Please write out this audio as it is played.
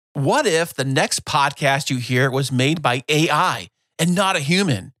What if the next podcast you hear was made by AI and not a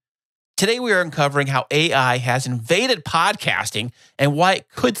human? Today, we are uncovering how AI has invaded podcasting and why it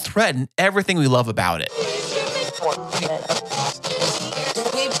could threaten everything we love about it.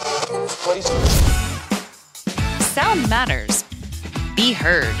 Sound matters. Be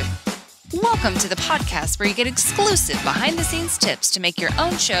heard. Welcome to the podcast where you get exclusive behind-the-scenes tips to make your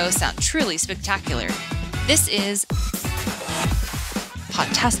own show sound truly spectacular. This is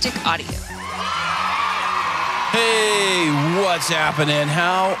Podtastic Audio. Hey, what's happening?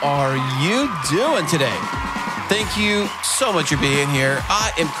 How are you doing today? Thank you so much for being here.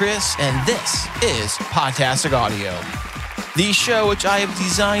 I am Chris, and this is Podtastic Audio, the show which I have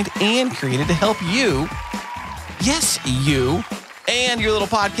designed and created to help you, yes, you, and your little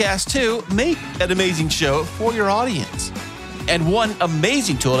podcast too, make an amazing show for your audience. And one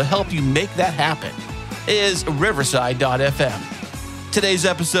amazing tool to help you make that happen is Riverside.fm. Today's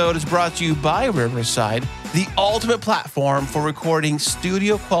episode is brought to you by Riverside, the ultimate platform for recording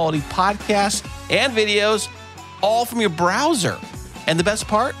studio quality podcasts and videos, all from your browser. And the best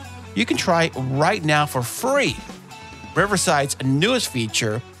part, you can try it right now for free. Riverside's newest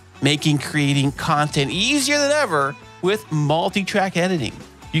feature, making creating content easier than ever with multi-track editing.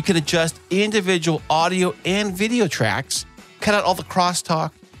 You can adjust individual audio and video tracks, cut out all the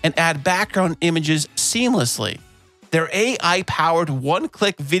crosstalk, and add background images seamlessly. Their AI-powered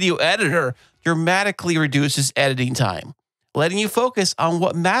one-click video editor dramatically reduces editing time, letting you focus on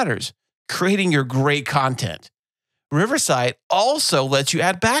what matters, creating your great content. Riverside also lets you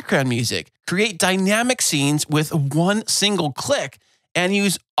add background music, create dynamic scenes with one single click, and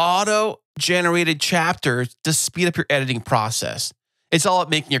use auto-generated chapters to speed up your editing process. It's all about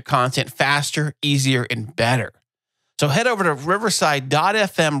making your content faster, easier, and better. So head over to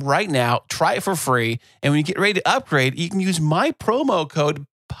Riverside.fm right now, try it for free, and when you get ready to upgrade, you can use my promo code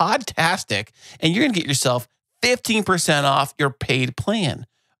Podtastic, and you're going to get yourself 15% off your paid plan.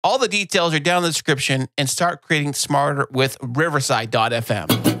 All the details are down in the description, and start creating smarter with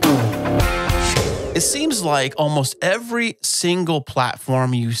Riverside.fm. It seems like almost every single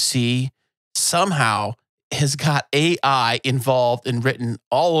platform you see somehow has got AI involved and written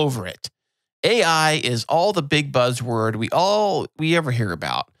all over it. AI is all the big buzzword we ever hear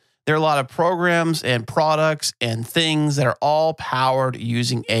about. There are a lot of programs and products and things that are all powered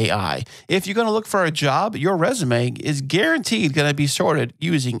using AI. If you're going to look for a job, your resume is guaranteed going to be sorted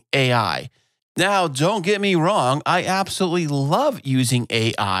using AI. Now, don't get me wrong, I absolutely love using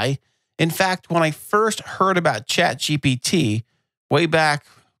AI. In fact, when I first heard about ChatGPT way back,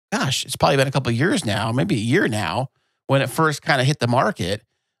 it's probably been a couple of years now, maybe a year now, when it first kind of hit the market,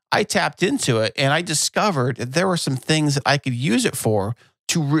 I tapped into it and I discovered that there were some things that I could use it for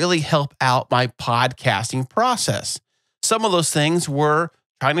to really help out my podcasting process. Some of those things were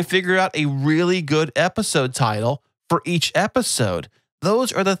trying to figure out a really good episode title for each episode.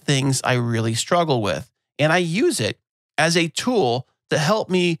 Those are the things I really struggle with. And I use it as a tool to help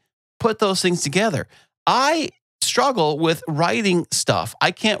me put those things together. I struggle with writing stuff.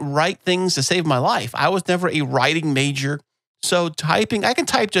 I can't write things to save my life. I was never a writing major. So typing, I can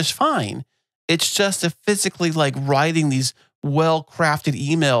type just fine. It's just physically like writing these well-crafted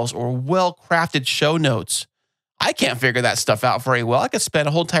emails or well-crafted show notes. I can't figure that stuff out very well. I could spend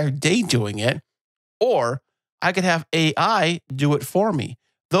a whole entire day doing it, or I could have AI do it for me.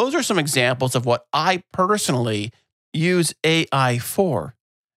 Those are some examples of what I personally use AI for.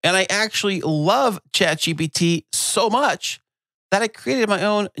 And I actually love ChatGPT so much that I created my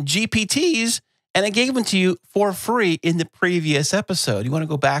own GPTs and I gave them to you for free in the previous episode. You want to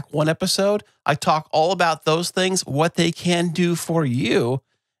go back one episode? I talk all about those things, what they can do for you,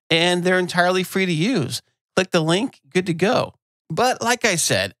 and they're entirely free to use. Click the link, good to go. But like I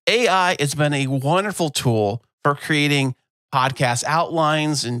said, AI has been a wonderful tool for creating podcast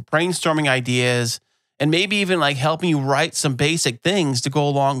outlines and brainstorming ideas, and maybe even like helping you write some basic things to go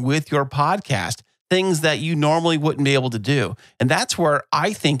along with your podcast. Things that you normally wouldn't be able to do. And that's where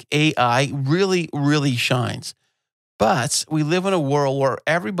I think AI really, really shines. But we live in a world where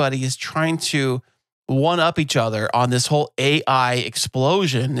everybody is trying to one-up each other on this whole AI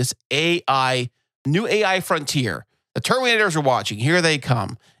explosion, this new AI frontier. The Terminators are watching. Here they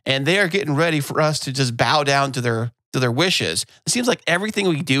come. And they are getting ready for us to just bow down to their wishes. It seems like everything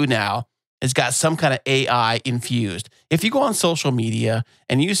we do now has got some kind of AI infused. If you go on social media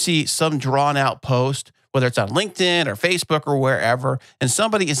and you see some drawn out post, whether it's on LinkedIn or Facebook or wherever, and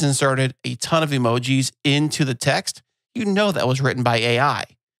somebody has inserted a ton of emojis into the text, you know that was written by AI.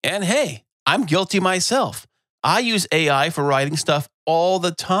 And hey, I'm guilty myself. I use AI for writing stuff all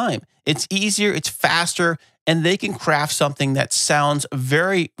the time. It's easier, it's faster, and they can craft something that sounds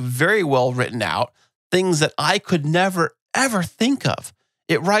very, very well written out, things that I could never, ever think of.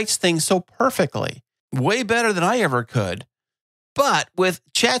 It writes things so perfectly, way better than I ever could. But with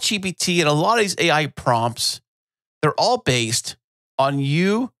ChatGPT and a lot of these AI prompts, they're all based on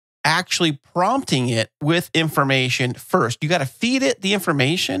you actually prompting it with information first. You got to feed it the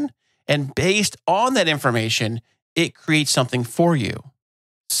information, and based on that information, it creates something for you.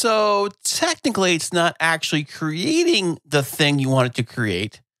 So technically, it's not actually creating the thing you want it to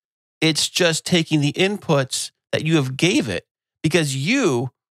create. It's just taking the inputs that you have gave it, because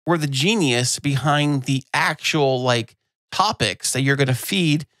you were the genius behind the actual topics that you're going to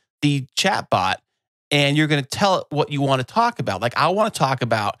feed the chatbot, and you're going to tell it what you want to talk about. Like, I want to talk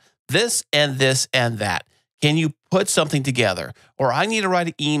about this and this and that. Can you put something together? Or I need to write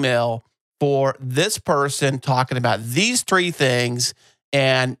an email for this person talking about these three things,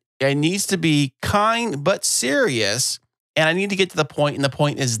 and it needs to be kind but serious, and I need to get to the point, and the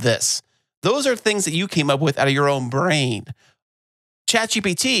point is this. Those are things that you came up with out of your own brain.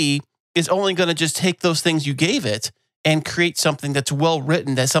 ChatGPT is only going to just take those things you gave it and create something that's well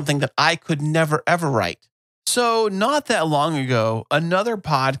written, that's something that I could never, ever write. So not that long ago, another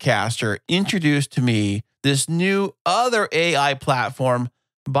podcaster introduced to me this new other AI platform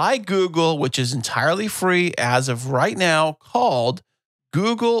by Google, which is entirely free as of right now, called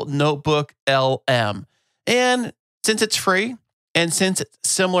Google Notebook LM. And since it's free, and since it's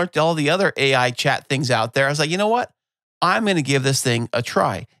similar to all the other AI chat things out there, I was like, you know what? I'm going to give this thing a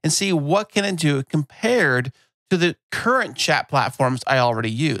try and see what can it do compared to the current chat platforms I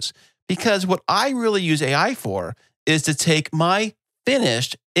already use. Because what I really use AI for is to take my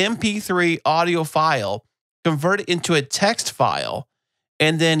finished MP3 audio file, convert it into a text file,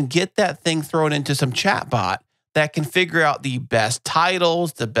 and then get that thing thrown into some chatbot that can figure out the best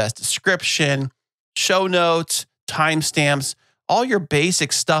titles, the best description, show notes, timestamps, all your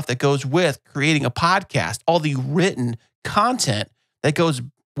basic stuff that goes with creating a podcast, all the written content that goes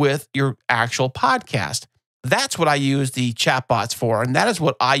with your actual podcast. That's what I use the chatbots for, and that is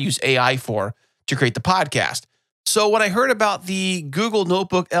what I use AI for to create the podcast. So when I heard about the Google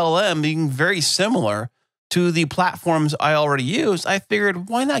Notebook LM being very similar to the platforms I already use, I figured,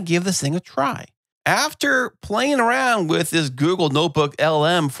 why not give this thing a try? After playing around with this Google Notebook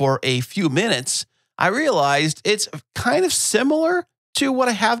LM for a few minutes, I realized it's kind of similar to what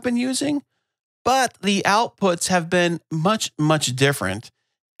I have been using, but the outputs have been much, much different.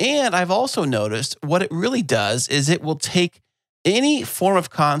 And I've also noticed what it really does is it will take any form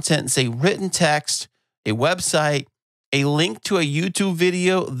of content, say written text, a website, a link to a YouTube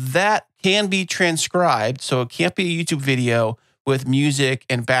video that can be transcribed. So it can't be a YouTube video with music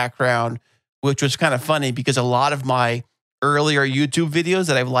and background, which was kind of funny because a lot of my earlier YouTube videos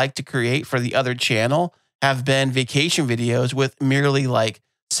that I've liked to create for the other channel have been vacation videos with merely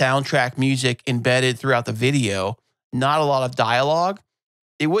soundtrack music embedded throughout the video, not a lot of dialogue.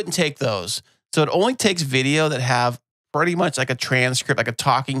 It wouldn't take those. So it only takes video that have pretty much like a transcript, like a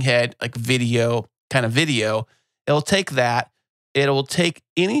talking head, like video, kind of video. It'll take that. It'll take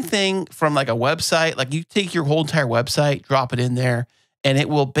anything from like a website, like you take your whole entire website, drop it in there, and it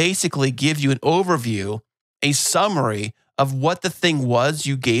will basically give you an overview, a summary of what the thing was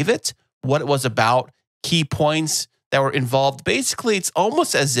you gave it, what it was about, key points that were involved. Basically, it's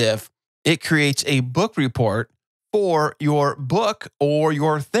almost as if it creates a book report for your book or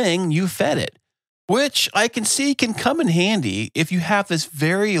your thing you fed it, which I can see can come in handy if you have this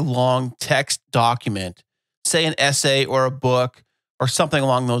very long text document, say an essay or a book or something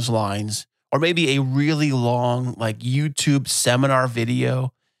along those lines, or maybe a really long YouTube seminar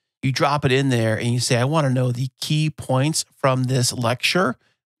video. You drop it in there and you say, I want to know the key points from this lecture.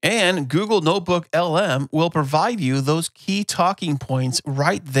 And Google Notebook LM will provide you those key talking points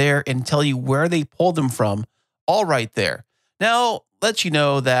right there and tell you where they pulled them from, all right there. Now, let you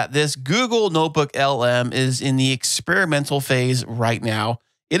know that this Google Notebook LM is in the experimental phase right now.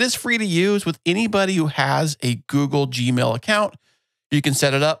 It is free to use with anybody who has a Google Gmail account. You can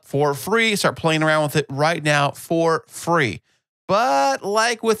set it up for free, start playing around with it right now for free. But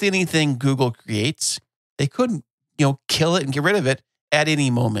like with anything Google creates, they could, kill it and get rid of it at any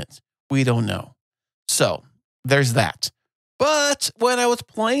moment. We don't know. So there's that. But when I was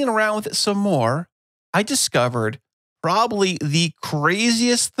playing around with it some more, I discovered probably the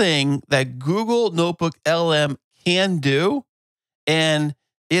craziest thing that Google Notebook LM can do. And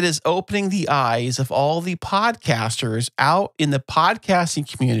it is opening the eyes of all the podcasters out in the podcasting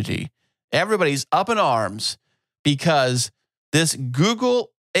community. Everybody's up in arms because this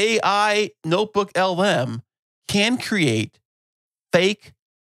Google AI Notebook LM can create fake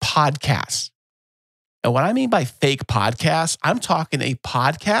podcasts. And what I mean by fake podcasts, I'm talking a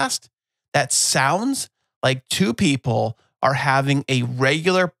podcast that sounds like two people are having a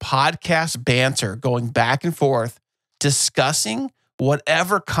regular podcast banter going back and forth, discussing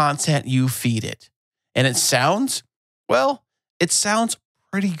whatever content you feed it. And it sounds, well, it sounds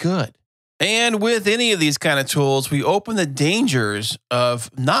pretty good. And with any of these kind of tools, we open the dangers of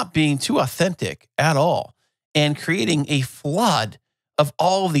not being too authentic at all and creating a flood of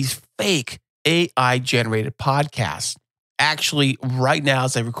all of these fake AI-generated podcasts. Actually, right now,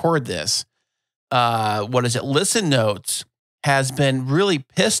 as I record this, ListenNotes has been really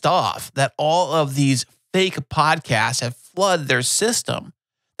pissed off that all of these fake podcasts have flooded their system,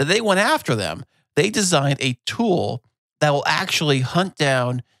 that they went after them. They designed a tool that will actually hunt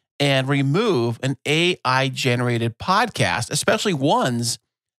down and remove an AI-generated podcast, especially ones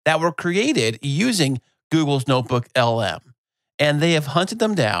that were created using Google's Notebook LM. And they have hunted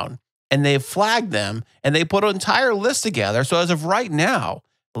them down, and they have flagged them, and they put an entire list together. So as of right now,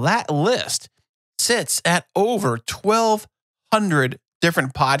 that list sits at over 1,200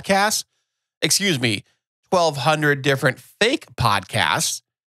 different podcasts. 1,200 different fake podcasts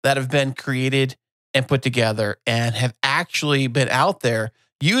that have been created and put together and have actually been out there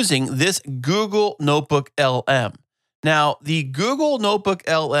using this Google Notebook LM. Now, the Google Notebook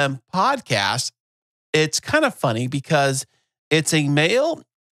LM podcast, it's kind of funny because it's a male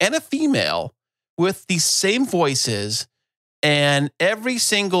and a female with the same voices, and every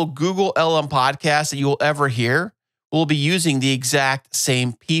single Google LM podcast that you will ever hear will be using the exact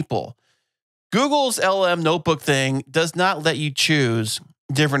same people. Google's LM notebook thing does not let you choose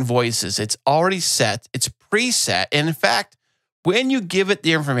different voices. It's already set. It's preset. And in fact, when you give it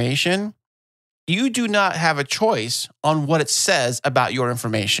the information, you do not have a choice on what it says about your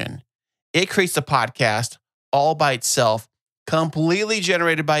information. It creates the podcast all by itself, completely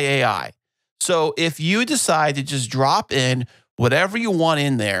generated by AI. So if you decide to just drop in whatever you want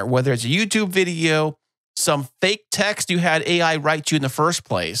in there, whether it's a YouTube video, some fake text you had AI write you in the first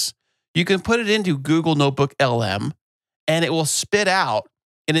place, you can put it into Google Notebook LM, and it will spit out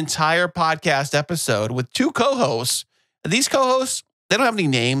an entire podcast episode with two co-hosts. These co-hosts, they don't have any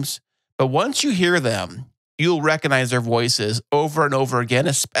names, but once you hear them, you'll recognize their voices over and over again,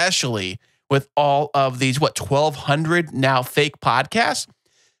 especially with all of these, 1,200 now fake podcasts.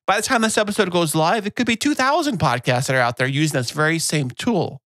 By the time this episode goes live, it could be 2,000 podcasts that are out there using this very same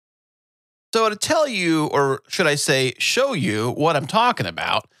tool. So to tell you, or should I say, show you what I'm talking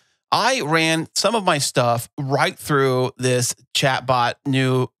about, I ran some of my stuff right through this chatbot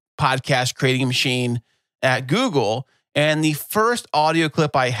new podcast creating machine at Google. And the first audio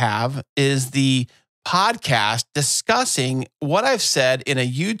clip I have is the podcast discussing what I've said in a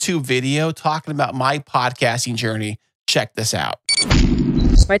YouTube video talking about my podcasting journey. Check this out.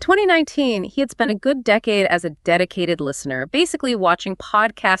 By 2019, he had spent a good decade as a dedicated listener, basically watching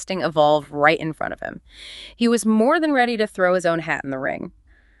podcasting evolve right in front of him. He was more than ready to throw his own hat in the ring.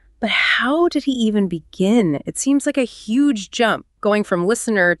 But how did he even begin? It seems like a huge jump, going from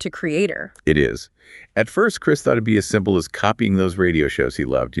listener to creator. It is. At first, Chris thought it'd be as simple as copying those radio shows he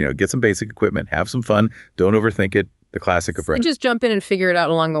loved. Get some basic equipment, have some fun, don't overthink it, the classic approach. You just jump in and figure it out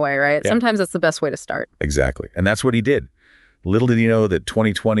along the way, right? Yeah. Sometimes that's the best way to start. Exactly. And that's what he did. Little did he know that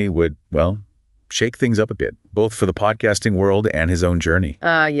 2020 would, shake things up a bit, both for the podcasting world and his own journey.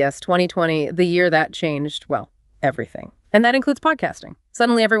 Yes, 2020, the year that changed, everything. And that includes podcasting.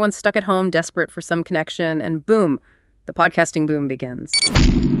 Suddenly everyone's stuck at home, desperate for some connection, and boom, the podcasting boom begins.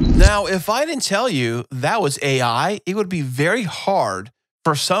 Now, if I didn't tell you that was AI, it would be very hard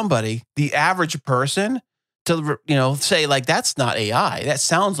for somebody, the average person, to say that's not AI. That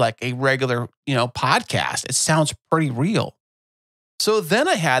sounds like a regular podcast. It sounds pretty real. So then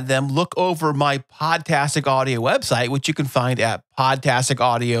I had them look over my Podtastic Audio website, which you can find at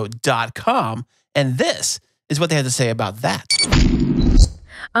podtasticaudio.com, and this is what they had to say about that.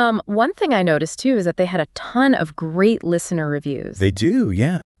 One thing I noticed, too, is that they had a ton of great listener reviews. They do,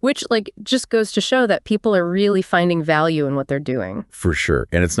 yeah. Which, just goes to show that people are really finding value in what they're doing. For sure.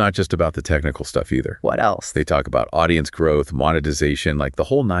 And it's not just about the technical stuff either. What else? They talk about audience growth, monetization, the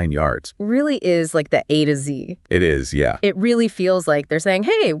whole 9 yards. Really is the A to Z. It is, yeah. It really feels like they're saying,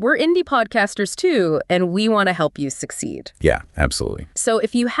 hey, we're indie podcasters too, and we want to help you succeed. Yeah, absolutely. So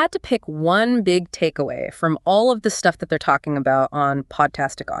if you had to pick one big takeaway from all of the stuff that they're talking about on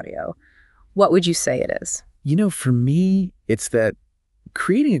Podtastic Audio, what would you say it is? For me, it's that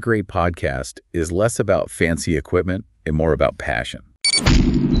creating a great podcast is less about fancy equipment and more about passion.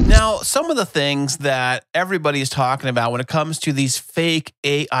 Now, some of the things that everybody is talking about when it comes to these fake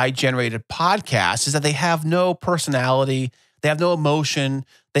AI-generated podcasts is that they have no personality. They have no emotion.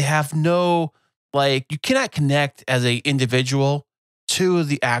 They have no, you cannot connect as an individual to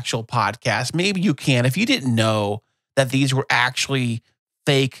the actual podcast. Maybe you can if you didn't know that these were actually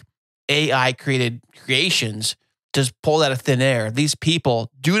fake AI created creations, just pulled out of thin air. These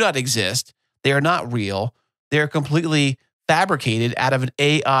people do not exist. They are not real. They're completely fabricated out of an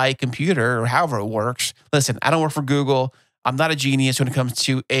AI computer or however it works. Listen, I don't work for Google. I'm not a genius when it comes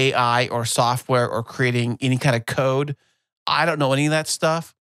to AI or software or creating any kind of code. I don't know any of that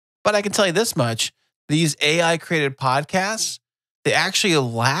stuff. But I can tell you this much. These AI created podcasts, they actually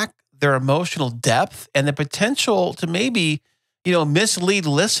lack their emotional depth and the potential to maybe, mislead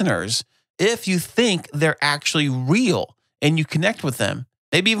listeners if you think they're actually real and you connect with them.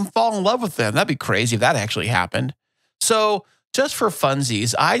 Maybe even fall in love with them. That'd be crazy if that actually happened. So just for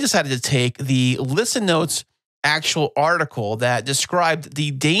funsies, I decided to take the ListenNotes actual article that described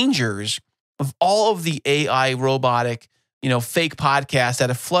the dangers of all of the AI robotic, fake podcasts that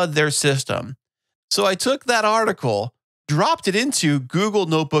have flooded their system. So I took that article, dropped it into Google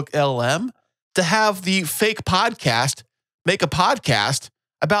Notebook LM to have the fake podcast make a podcast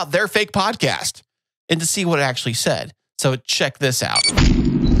about their fake podcast and to see what it actually said. So check this out.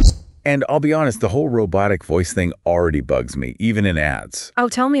 And I'll be honest, the whole robotic voice thing already bugs me, even in ads. Oh,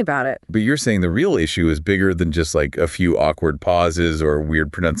 tell me about it. But you're saying the real issue is bigger than just a few awkward pauses or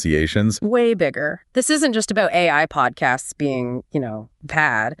weird pronunciations? Way bigger. This isn't just about AI podcasts being,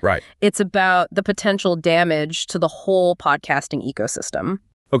 bad. Right. It's about the potential damage to the whole podcasting ecosystem.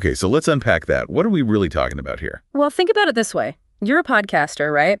 Okay, so let's unpack that. What are we really talking about here? Well, think about it this way. You're a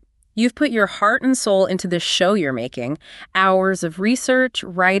podcaster, right? You've put your heart and soul into this show you're making. Hours of research,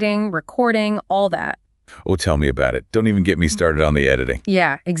 writing, recording, all that. Oh, tell me about it. Don't even get me started on the editing.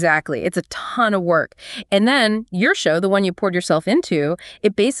 Yeah, exactly. It's a ton of work. And then your show, the one you poured yourself into,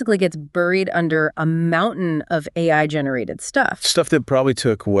 it basically gets buried under a mountain of AI-generated stuff. Stuff that probably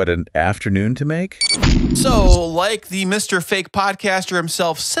took, an afternoon to make? So, like the Mr. Fake Podcaster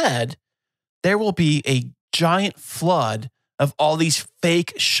himself said, there will be a giant flood of all these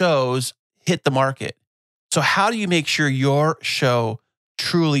fake shows hit the market. So how do you make sure your show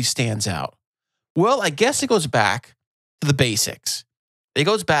truly stands out? Well, I guess it goes back to the basics. It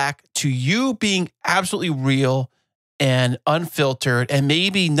goes back to you being absolutely real and unfiltered and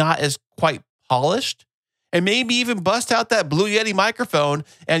maybe not as quite polished, and maybe even bust out that Blue Yeti microphone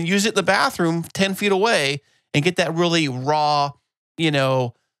and use it in the bathroom 10 feet away and get that really raw,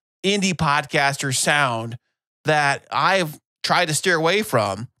 indie podcaster sound that I've tried to steer away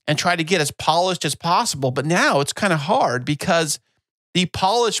from and try to get as polished as possible. But now it's kind of hard because the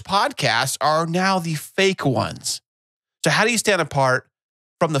polished podcasts are now the fake ones. So how do you stand apart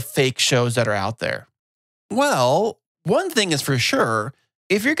from the fake shows that are out there? Well, one thing is for sure,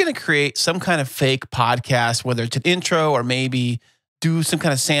 if you're going to create some kind of fake podcast, whether it's an intro or maybe do some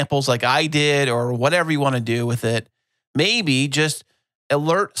kind of samples like I did or whatever you want to do with it, maybe just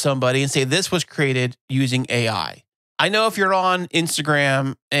alert somebody and say this was created using AI. I know if you're on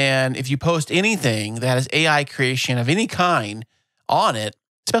Instagram and if you post anything that has AI creation of any kind on it,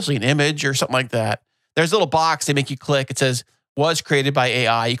 especially an image or something like that, there's a little box they make you click. It says, was created by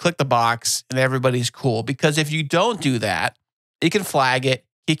AI. You click the box and everybody's cool. Because if you don't do that, it can flag it,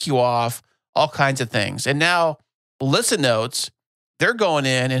 kick you off, all kinds of things. And now ListenNotes, they're going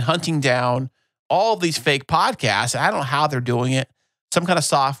in and hunting down all of these fake podcasts. I don't know how they're doing it. Some kind of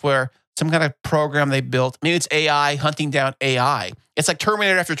software, some kind of program they built. Maybe it's AI hunting down AI. It's like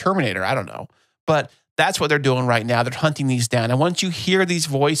Terminator after Terminator. I don't know. But that's what they're doing right now. They're hunting these down. And once you hear these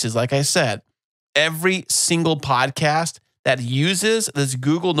voices, like I said, every single podcast that uses this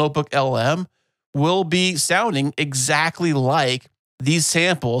Google Notebook LM will be sounding exactly like these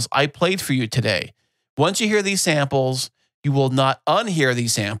samples I played for you today. Once you hear these samples, you will not unhear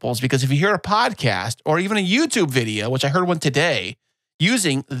these samples, because if you hear a podcast or even a YouTube video, which I heard one today,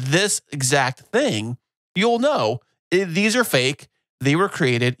 using this exact thing, you'll know these are fake. They were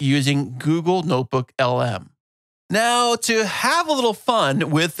created using Google Notebook LM. Now, to have a little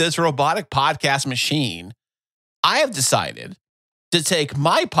fun with this robotic podcast machine, I have decided to take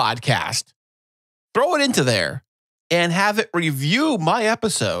my podcast, throw it into there, and have it review my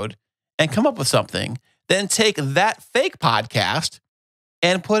episode and come up with something. Then take that fake podcast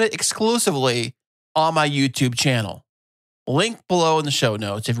and put it exclusively on my YouTube channel. Link below in the show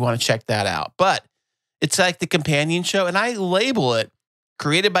notes if you want to check that out. But it's like the companion show, and I label it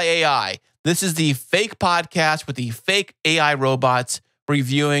created by AI. This is the fake podcast with the fake AI robots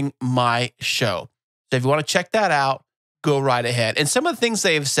reviewing my show. So if you want to check that out, go right ahead. And some of the things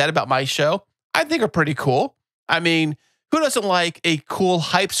they've said about my show, I think are pretty cool. I mean, who doesn't like a cool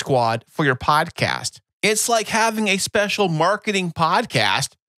hype squad for your podcast? It's like having a special marketing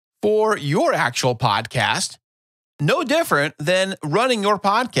podcast for your actual podcast. No different than running your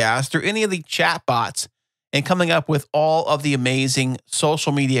podcast through any of the chatbots and coming up with all of the amazing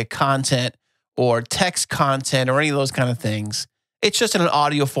social media content or text content or any of those kind of things. It's just in an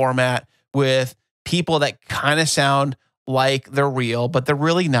audio format with people that kind of sound like they're real, but they're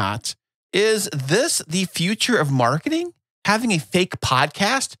really not. Is this the future of marketing? Having a fake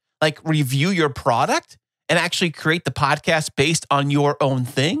podcast, like review your product and actually create the podcast based on your own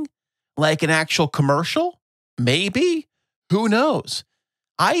thing, like an actual commercial? Maybe. Who knows?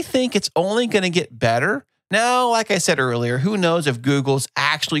 I think it's only going to get better. Now, like I said earlier, who knows if Google's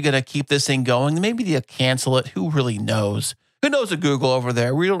actually going to keep this thing going? Maybe they'll cancel it. Who really knows? Who knows at Google over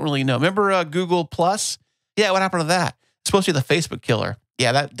there? We don't really know. Remember Google Plus? Yeah, what happened to that? It's supposed to be the Facebook killer.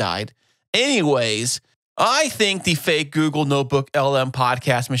 Yeah, that died. Anyways, I think the fake Google Notebook LM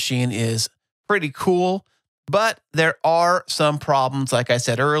podcast machine is pretty cool, but there are some problems. Like I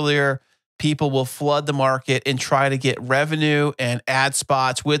said earlier, people will flood the market and try to get revenue and ad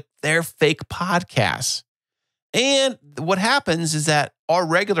spots with their fake podcasts. And what happens is that our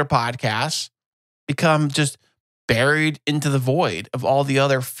regular podcasts become just buried into the void of all the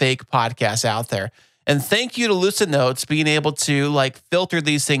other fake podcasts out there. And thank you to ListenNotes being able to like filter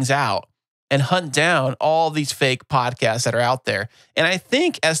these things out and hunt down all these fake podcasts that are out there. And I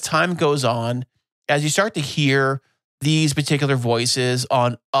think as time goes on, as you start to hear these particular voices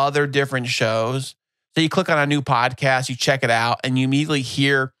on other different shows, so you click on a new podcast, you check it out, and you immediately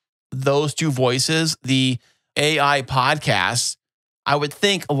hear those two voices, the AI podcasts, I would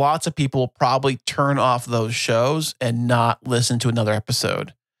think lots of people will probably turn off those shows and not listen to another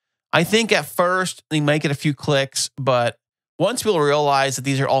episode. I think at first they might get a few clicks, but once people realize that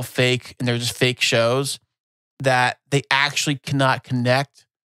these are all fake and they're just fake shows, that they actually cannot connect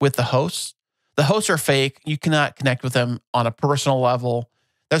with the hosts. The hosts are fake. You cannot connect with them on a personal level.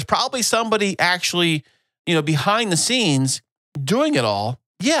 There's probably somebody actually, behind the scenes doing it all.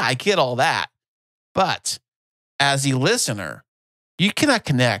 Yeah, I get all that. But as a listener, you cannot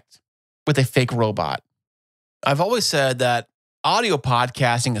connect with a fake robot. I've always said that audio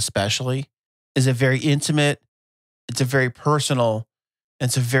podcasting especially is a very intimate, it's a very personal,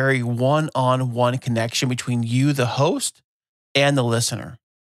 it's a very one-on-one connection between you, the host, and the listener.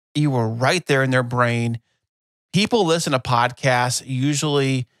 You are right there in their brain. People listen to podcasts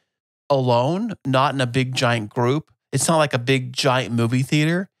usually alone, not in a big giant group. It's not like a big giant movie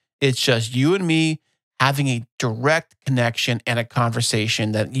theater. It's just you and me having a direct connection and a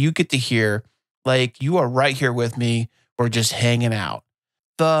conversation that you get to hear like you are right here with me. We're just hanging out.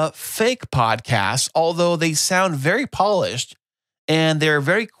 The fake podcasts, although they sound very polished and they're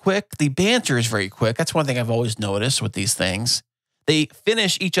very quick, the banter is very quick. That's one thing I've always noticed with these things. They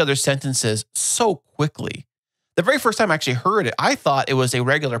finish each other's sentences so quickly. The very first time I actually heard it, I thought it was a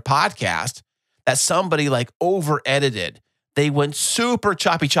regular podcast that somebody like over edited. They went super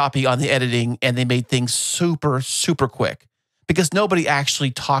choppy on the editing and they made things super quick because nobody actually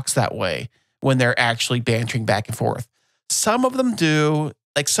talks that way when they're actually bantering back and forth. Some of them do,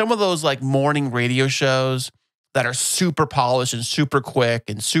 like some of those like morning radio shows that are super polished and super quick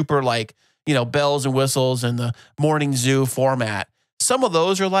and super like, bells and whistles and the morning zoo format. Some of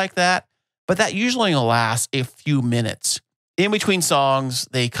those are like that, but that usually only lasts a few minutes. In between songs,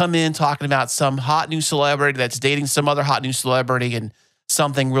 they come in talking about some hot new celebrity that's dating some other hot new celebrity and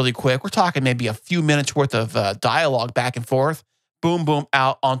something really quick. We're talking maybe a few minutes worth of dialogue back and forth. Boom, boom,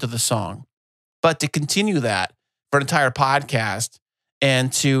 out onto the song. But to continue that for an entire podcast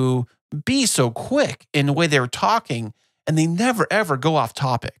and to be so quick in the way they were talking, and they never, ever go off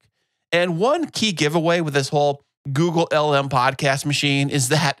topic. And one key giveaway with this whole Google LM podcast machine is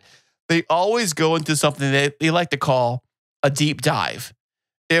that they always go into something that they like to call a deep dive.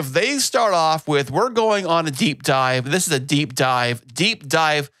 If they start off with, we're going on a deep dive, this is a deep dive,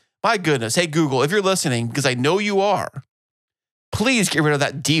 my goodness. Hey, Google, if you're listening, because I know you are, please get rid of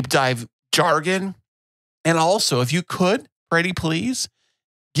that deep dive jargon. And also, if you could, pretty please,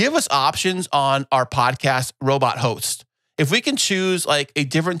 give us options on our podcast robot host. If we can choose like a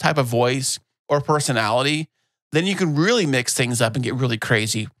different type of voice or personality, then you can really mix things up and get really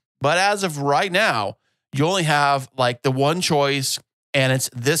crazy. But as of right now, you only have like the one choice and it's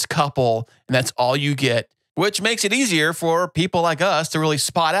this couple and that's all you get, which makes it easier for people like us to really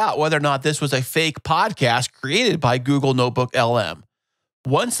spot out whether or not this was a fake podcast created by Google Notebook LM.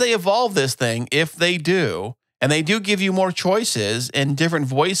 Once they evolve this thing, if they do, and they do give you more choices and different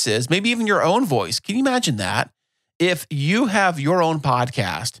voices, maybe even your own voice. Can you imagine that? If you have your own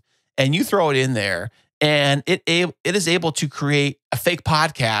podcast and you throw it in there and it is able to create a fake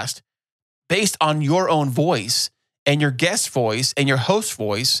podcast based on your own voice and your guest voice and your host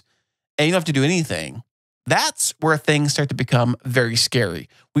voice, and you don't have to do anything. That's where things start to become very scary.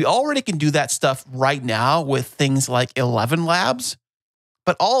 We already can do that stuff right now with things like 11 Labs,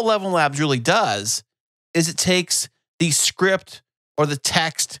 but all 11 Labs really does is it takes the script or the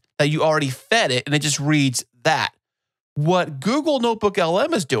text that you already fed it, and it just reads that. What Google Notebook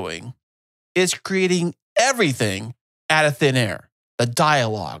LM is doing is creating everything out of thin air. The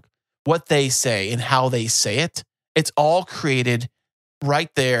dialogue, what they say and how they say it, it's all created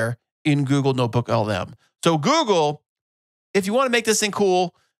right there in Google Notebook LM. So Google, if you want to make this thing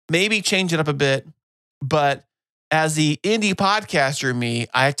cool, maybe change it up a bit. But as the indie podcaster in me,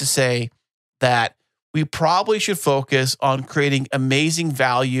 I have to say that we probably should focus on creating amazing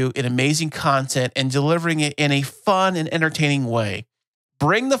value and amazing content and delivering it in a fun and entertaining way.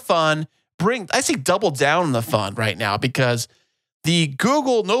 Bring the fun, I say double down on the fun right now, because the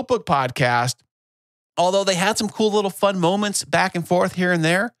Google Notebook podcast, although they had some cool little fun moments back and forth here and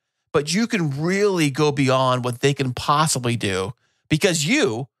there, but you can really go beyond what they can possibly do because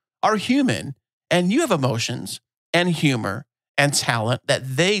you are human and you have emotions and humor and talent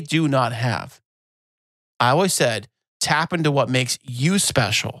that they do not have. I always said, tap into what makes you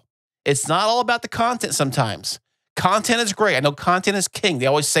special. It's not all about the content sometimes. Content is great. I know content is king. They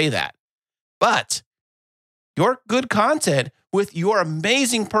always say that. But your good content with your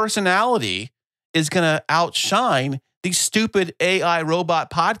amazing personality is going to outshine these stupid AI robot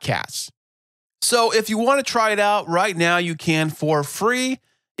podcasts. So if you want to try it out right now, you can for free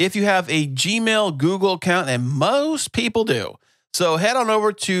if you have a Gmail, Google account, and most people do. So head on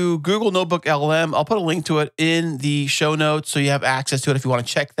over to Google Notebook LM. I'll put a link to it in the show notes so you have access to it if you want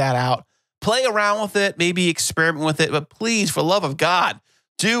to check that out. Play around with it, maybe experiment with it, but please, for the love of God,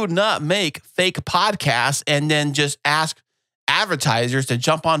 do not make fake podcasts and then just ask advertisers to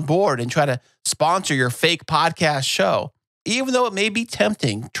jump on board and try to sponsor your fake podcast show, even though it may be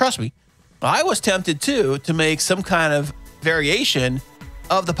tempting. Trust me, I was tempted too to make some kind of variation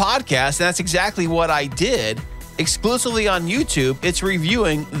of the podcast. And that's exactly what I did exclusively on YouTube. It's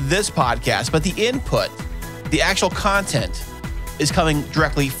reviewing this podcast, but the input, the actual content is coming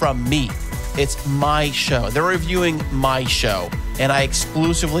directly from me. It's my show. They're reviewing my show. And I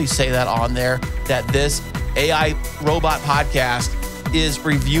exclusively say that on there, that this AI robot podcast is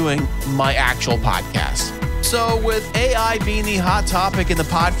reviewing my actual podcast. So with AI being the hot topic in the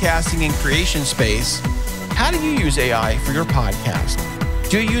podcasting and creation space, how do you use AI for your podcast?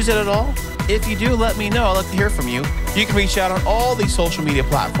 Do you use it at all? If you do, let me know. I'd like to hear from you. You can reach out on all these social media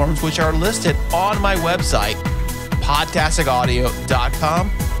platforms, which are listed on my website,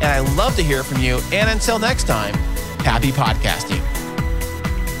 podtasticaudio.com. And I love to hear from you. And until next time, happy podcasting.